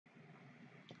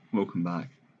Welcome back.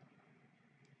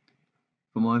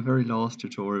 For my very last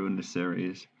tutorial in this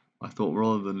series, I thought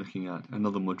rather than looking at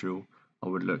another module, I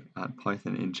would look at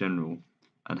Python in general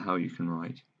and how you can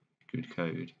write good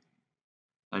code.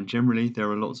 And generally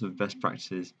there are lots of best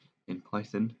practices in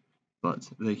Python, but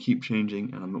they keep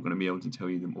changing and I'm not going to be able to tell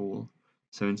you them all.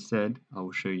 So instead, I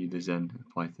will show you the Zen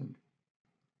of Python.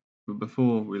 But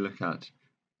before we look at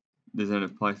the Zen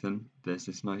of Python, there's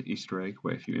this nice Easter egg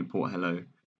where if you import hello, it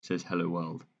says hello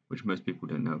world, which most people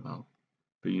don't know about,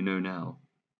 but you know now.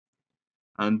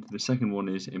 And the second one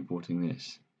is importing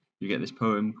this. You get this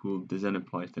poem called The Zen of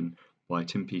Python by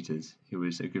Tim Peters, who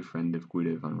is a good friend of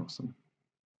Guido van Rossum.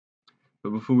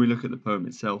 But before we look at the poem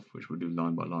itself, which we'll do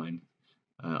line by line,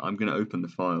 I'm going to open the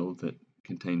file that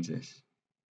contains this.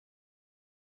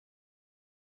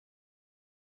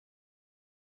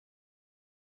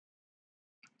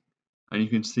 And you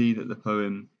can see that the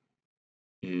poem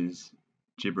is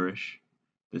gibberish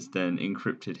that's then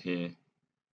encrypted here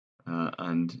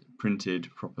and printed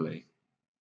properly.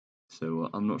 So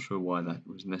I'm not sure why that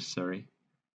was necessary,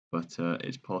 but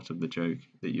it's part of the joke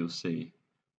that you'll see.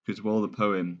 Because while the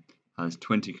poem has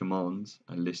 20 commands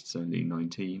and lists only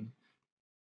 19,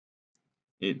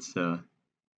 it's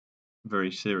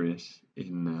very serious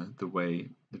in the way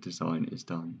the design is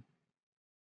done.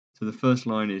 So the first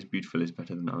line is beautiful is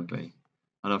better than ugly.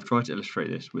 And I've tried to illustrate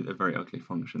this with a very ugly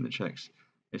function that checks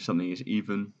if something is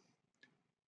even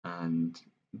and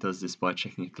does this by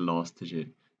checking if the last digit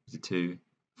is a 2,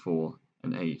 4,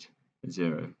 an 8, a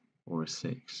 0, or a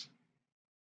 6.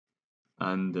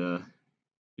 And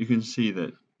you can see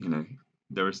that,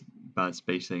 there is bad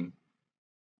spacing,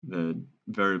 the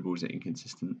variables are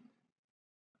inconsistent.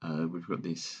 We've got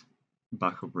this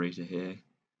back operator here,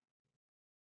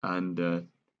 and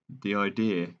the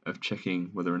idea of checking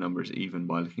whether a number is even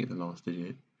by looking at the last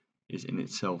digit is in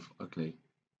itself ugly.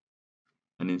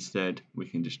 And instead, we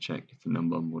can just check if the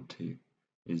number mod 2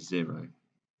 is 0.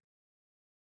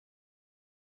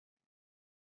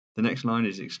 The next line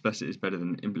is explicit is better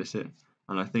than implicit,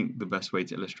 and I think the best way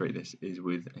to illustrate this is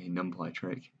with a NumPy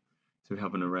trick. So we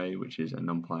have an array which is a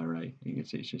NumPy array. You can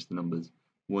see it's just the numbers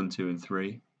 1, 2, and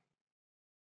 3.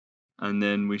 And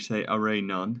then we say array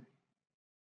none,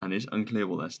 and it's unclear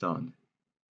what that's done.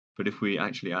 But if we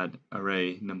actually add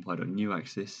array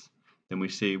numpy.newAxis, then we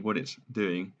see what it's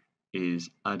doing is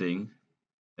adding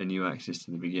a new axis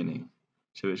to the beginning.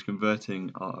 So it's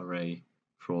converting our array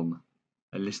from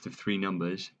a list of 3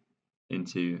 numbers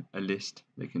into a list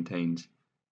that contains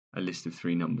a list of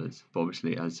 3 numbers, but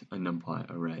obviously as a NumPy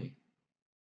array.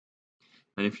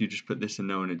 And if you just put this and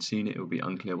no one had seen it, it would be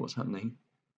unclear what's happening.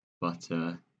 But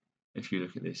if you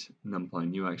look at this NumPy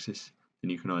newAxis, then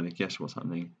you can either guess what's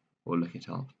happening or look it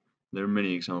up. There are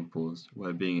many examples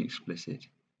where being explicit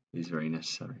is very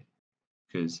necessary,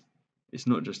 because it's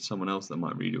not just someone else that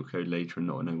might read your code later and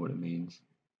not know what it means,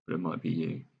 but it might be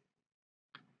you.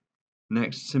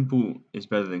 Next, simple is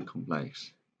better than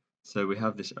complex. So we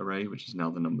have this array, which is now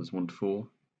the numbers 1 to 4,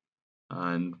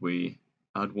 and we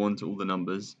add 1 to all the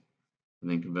numbers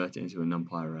and then convert it into a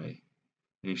NumPy array.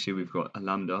 And you see we've got a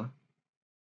lambda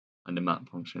and a map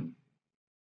function,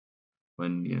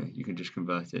 when you can just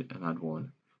convert it and add 1.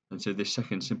 And so this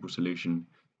second simple solution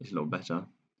is a lot better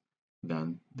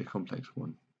than the complex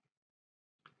one.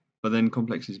 But then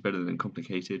complex is better than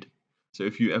complicated. So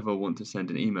if you ever want to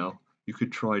send an email, you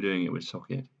could try doing it with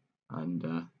Socket,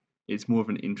 and it's more of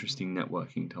an interesting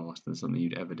networking task than something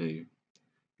you'd ever do,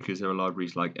 because there are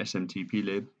libraries like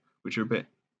smtplib, which are a bit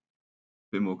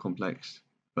more complex,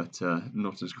 but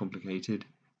not as complicated,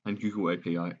 and Google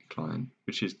API Client,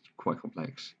 which is quite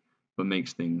complex, but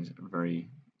makes things very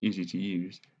easy to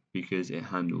use because it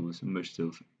handles most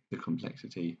of the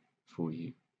complexity for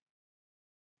you.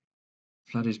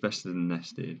 Flat is better than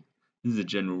nested. This is a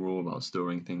general rule about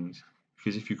storing things,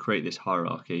 because if you create this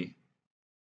hierarchy,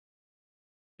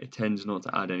 it tends not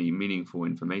to add any meaningful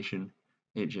information,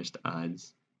 it just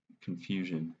adds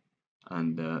confusion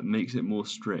and makes it more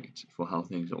strict for how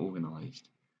things are organized.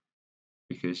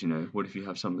 Because, what if you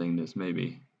have something that's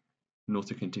maybe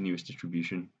not a continuous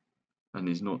distribution and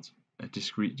is not a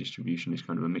discrete distribution, is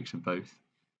kind of a mix of both?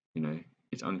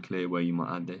 It's unclear where you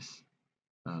might add this.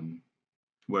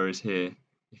 Whereas here,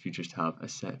 if you just have a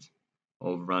set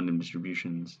of random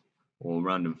distributions or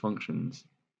random functions,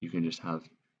 you can just have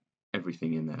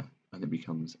everything in there, and it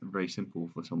becomes very simple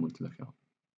for someone to look up.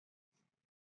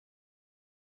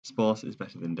 Sparse is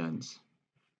better than dense.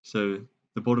 So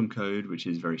the bottom code, which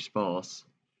is very sparse,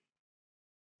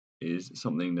 is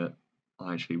something that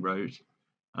I actually wrote,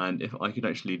 and if I could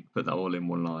actually put that all in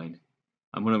one line,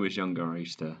 and when I was younger I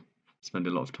used to spend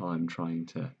a lot of time trying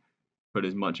to put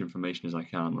as much information as I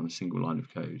can on a single line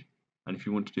of code. And if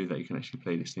you want to do that, you can actually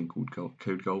play this thing called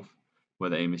code golf, where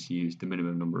the aim is to use the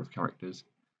minimum number of characters.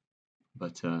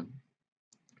 But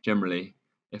generally,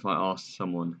 if I asked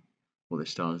someone what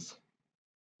this does,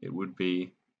 it would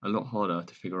be a lot harder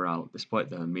to figure out, despite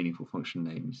the meaningful function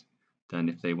names, than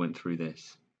if they went through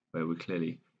this, where we're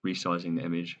clearly resizing the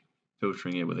image,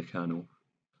 filtering it with a kernel,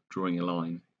 drawing a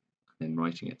line, and then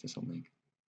writing it to something.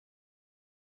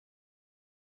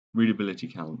 Readability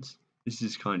counts. This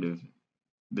is kind of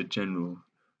the general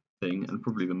thing and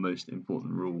probably the most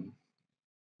important rule.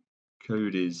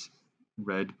 Code is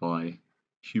read by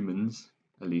humans,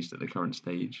 at least at the current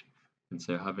stage, and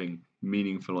so having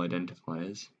meaningful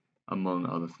identifiers, among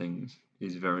other things,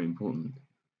 is very important.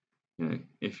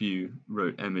 If you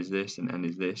wrote M is this and N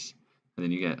is this, and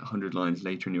then you get 100 lines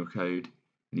later in your code,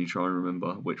 and you try and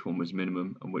remember which one was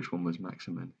minimum and which one was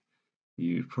maximum,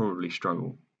 you probably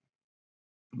struggle.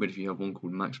 But if you have one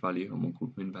called max value and one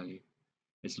called min value,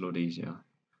 it's a lot easier.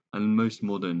 And most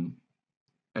modern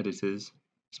editors,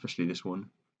 especially this one,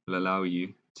 will allow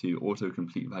you to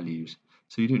autocomplete values,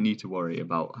 so you don't need to worry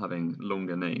about having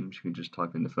longer names. You can just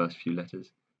type in the first few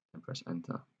letters and press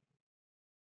enter.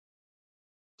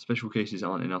 Special cases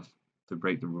aren't enough to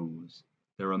break the rules.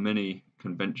 There are many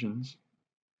conventions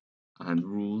and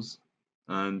rules,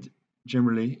 and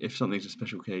generally, if something's a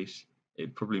special case,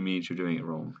 it probably means you're doing it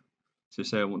wrong. So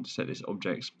say I want to set this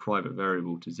object's private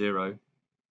variable to 0,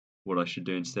 what I should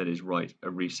do instead is write a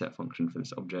reset function for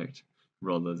this object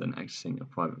rather than accessing a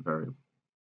private variable.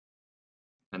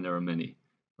 And there are many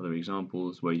other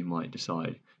examples where you might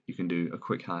decide you can do a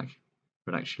quick hack,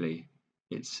 but actually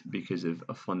it's because of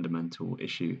a fundamental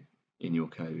issue in your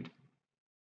code.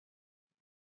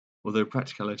 Although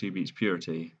practicality beats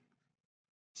purity,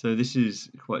 so this is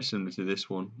quite similar to this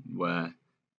one, where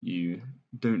you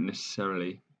don't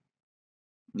necessarily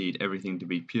need everything to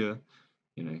be pure.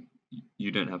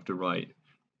 You don't have to write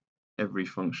every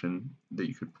function that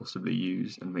you could possibly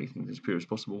use and make things as pure as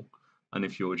possible. And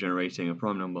if you're generating a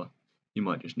prime number, you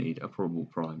might just need a probable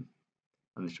prime,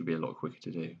 and this will be a lot quicker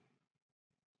to do.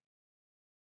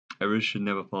 Errors should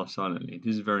never pass silently.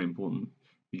 This is very important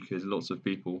because lots of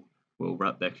people will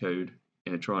wrap their code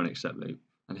in a try and except loop,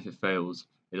 and if it fails,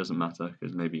 it doesn't matter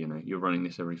because maybe you're running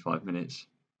this every 5 minutes.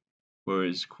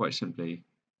 Whereas quite simply,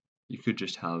 you could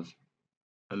just have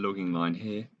a logging line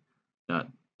here that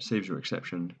saves your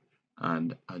exception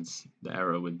and adds the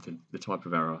error with the type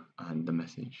of error and the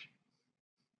message.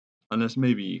 Unless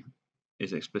maybe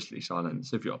it's explicitly silent,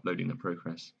 so if you're uploading the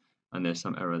progress and there's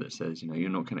some error that says you're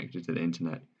not connected to the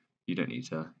internet, you don't need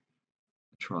to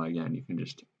try again, you can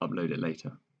just upload it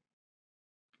later.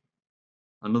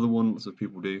 Another one lots of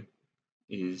people do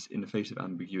is, in the face of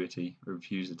ambiguity,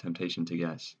 refuse the temptation to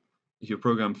guess. If your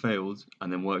program fails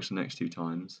and then works the next 2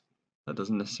 times, that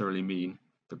doesn't necessarily mean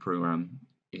the program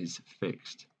is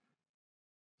fixed.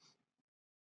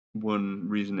 One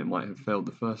reason it might have failed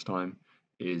the first time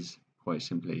is quite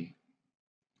simply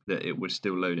that it was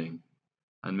still loading,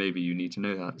 and maybe you need to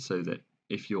know that so that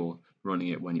if you're running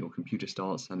it when your computer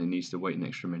starts and it needs to wait an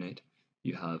extra minute,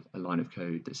 you have a line of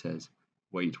code that says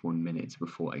wait 1 minute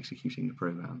before executing the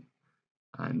program.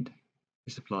 And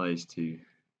this applies to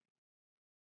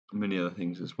many other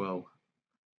things as well,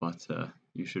 but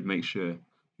you should make sure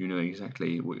you know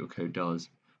exactly what your code does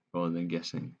rather than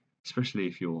guessing, especially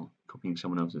if you're copying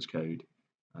someone else's code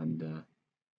and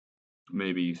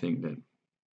maybe you think that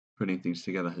putting things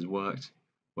together has worked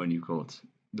when you've got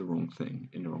the wrong thing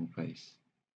in the wrong place.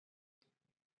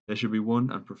 There should be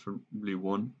one, and preferably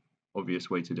one, obvious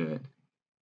way to do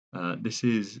it. This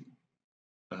is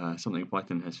something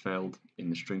Python has failed in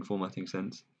the string formatting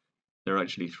sense. There are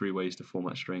actually 3 ways to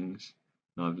format strings,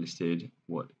 and I've listed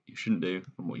what you shouldn't do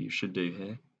and what you should do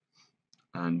here,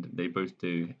 and they both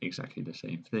do exactly the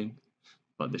same thing,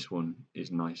 but this one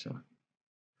is nicer.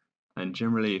 And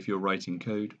generally, if you're writing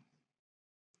code,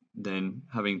 then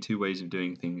having 2 ways of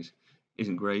doing things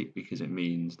isn't great because it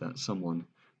means that someone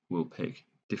will pick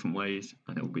different ways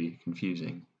and it will be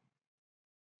confusing.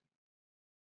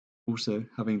 Also,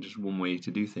 having just one way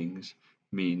to do things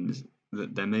means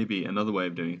that there may be another way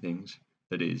of doing things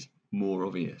that is more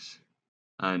obvious.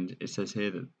 And it says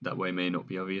here that that way may not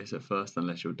be obvious at first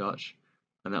unless you're Dutch,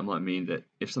 and that might mean that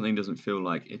if something doesn't feel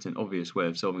like it's an obvious way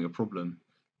of solving a problem,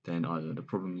 then either the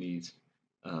problem needs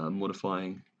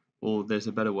modifying, or there's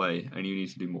a better way and you need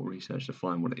to do more research to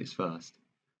find what it is first.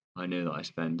 I know that I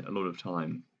spend a lot of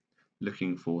time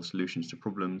looking for solutions to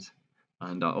problems,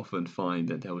 and I often find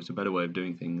that there was a better way of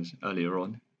doing things earlier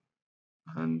on,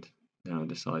 and then I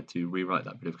decide to rewrite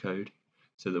that bit of code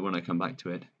so that when I come back to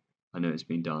it, I know it's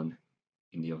been done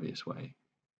in the obvious way.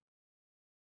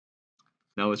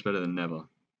 Now it's better than never.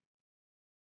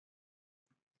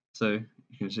 So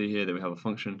you can see here that we have a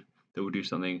function that will do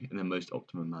something in the most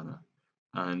optimum manner.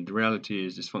 And the reality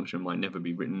is this function might never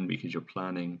be written because you're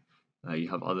planning, you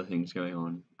have other things going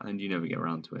on, and you never get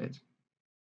around to it.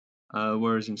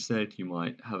 Whereas instead you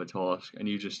might have a task and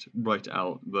you just write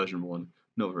out version 1,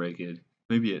 not very good.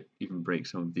 Maybe it even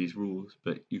breaks some of these rules,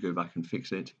 but you go back and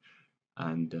fix it,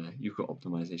 and you've got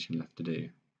optimization left to do.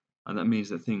 And that means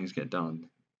that things get done.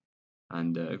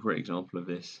 And a great example of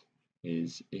this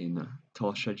is in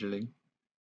task scheduling.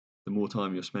 The more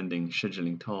time you're spending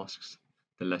scheduling tasks,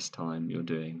 the less time you're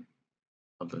doing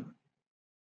the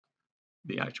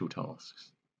actual tasks.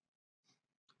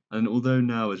 And although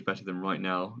now is better than right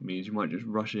now, means you might just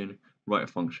rush in, write a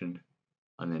function,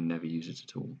 and then never use it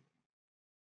at all.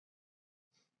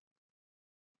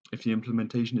 If the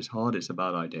implementation is hard, it's a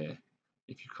bad idea.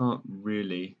 If you can't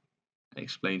really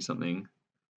explain something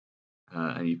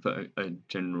and you put a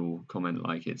general comment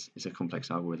like it's a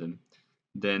complex algorithm,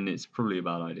 then it's probably a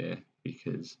bad idea,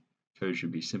 because code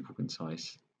should be simple,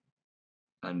 concise,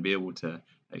 and be able to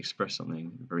express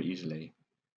something very easily.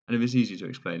 And if it's easy to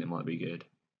explain, it might be good.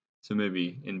 So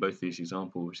maybe in both these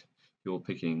examples, you're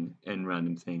picking n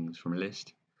random things from a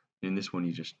list. In this one,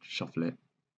 you just shuffle it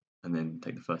and then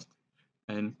take the first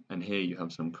n, and here you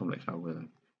have some complex algorithm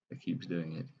that keeps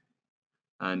doing it.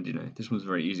 And this one's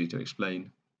very easy to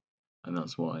explain, and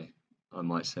that's why I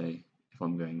might say if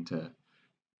I'm going to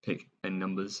pick n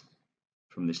numbers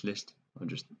from this list, I'll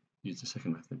just use the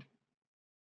second method.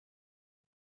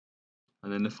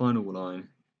 And then the final line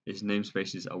is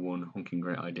namespaces are one honking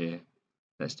great idea.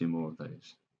 Let's do more of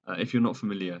those. If you're not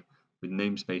familiar with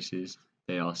namespaces,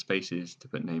 they are spaces to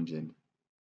put names in.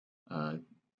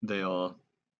 They are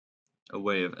a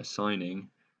way of assigning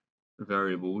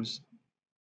variables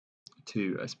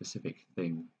to a specific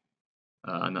thing.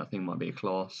 And that thing might be a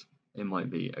class, it might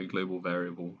be a global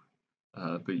variable,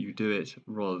 but you do it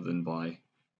rather than by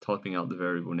typing out the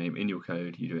variable name in your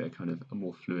code, you do it kind of a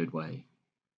more fluid way.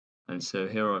 And so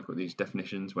here I've got these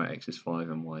definitions where x is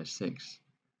 5 and y is 6.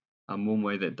 And one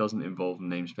way that doesn't involve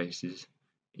namespaces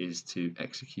is to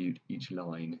execute each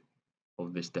line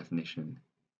of this definition.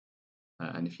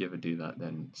 And if you ever do that,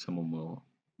 then someone will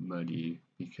murder you,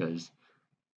 because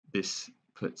this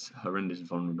puts horrendous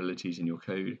vulnerabilities in your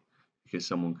code, because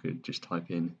someone could just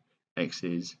type in x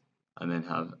is and then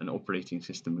have an operating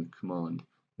system command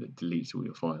that deletes all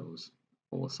your files,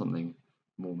 or something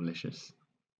more malicious.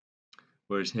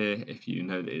 Whereas here, if you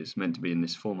know that it's meant to be in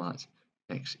this format,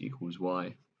 x equals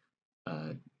y,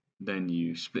 then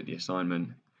you split the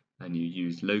assignment and you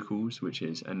use locals, which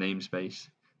is a namespace,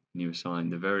 and you assign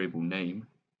the variable name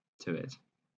to it.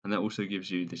 And that also gives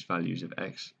you these values of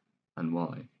x and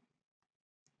y.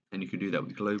 And you could do that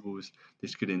with globals.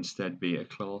 This could instead be a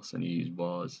class and you use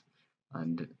vars.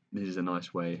 And this is a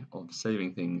nice way of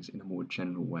saving things in a more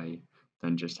general way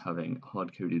than just having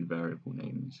hard-coded variable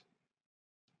names.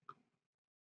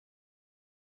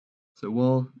 So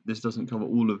while this doesn't cover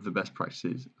all of the best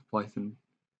practices of Python,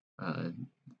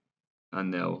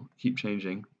 and they'll keep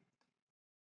changing,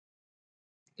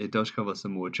 it does cover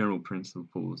some more general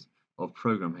principles of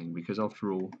programming, because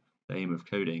after all, the aim of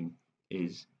coding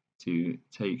is to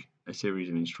take a series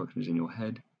of instructions in your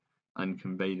head and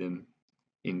convey them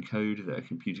in code that a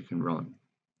computer can run.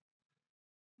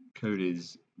 Code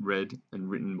is read and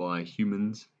written by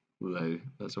humans, although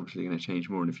that's obviously going to change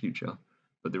more in the future,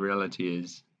 but the reality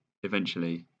is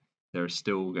eventually there are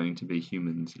still going to be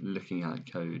humans looking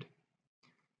at code.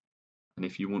 And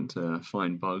if you want to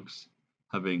find bugs,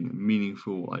 having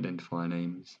meaningful identifier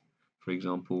names, for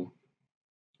example,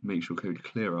 makes your code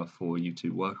clearer for you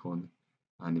to work on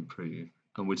and improve.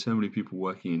 And with so many people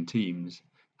working in teams,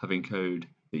 having code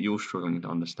that you're struggling to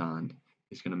understand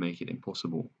is going to make it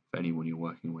impossible for anyone you're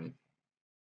working with.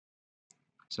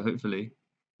 So hopefully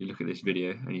you look at this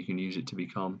video and you can use it to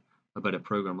become a better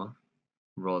programmer,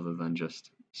 rather than just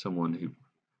someone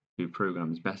who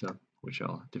programs better, which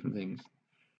are different things.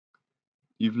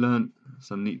 You've learned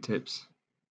some neat tips,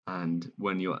 and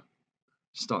when you're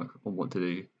stuck on what to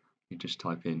do, you just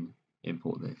type in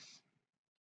import this.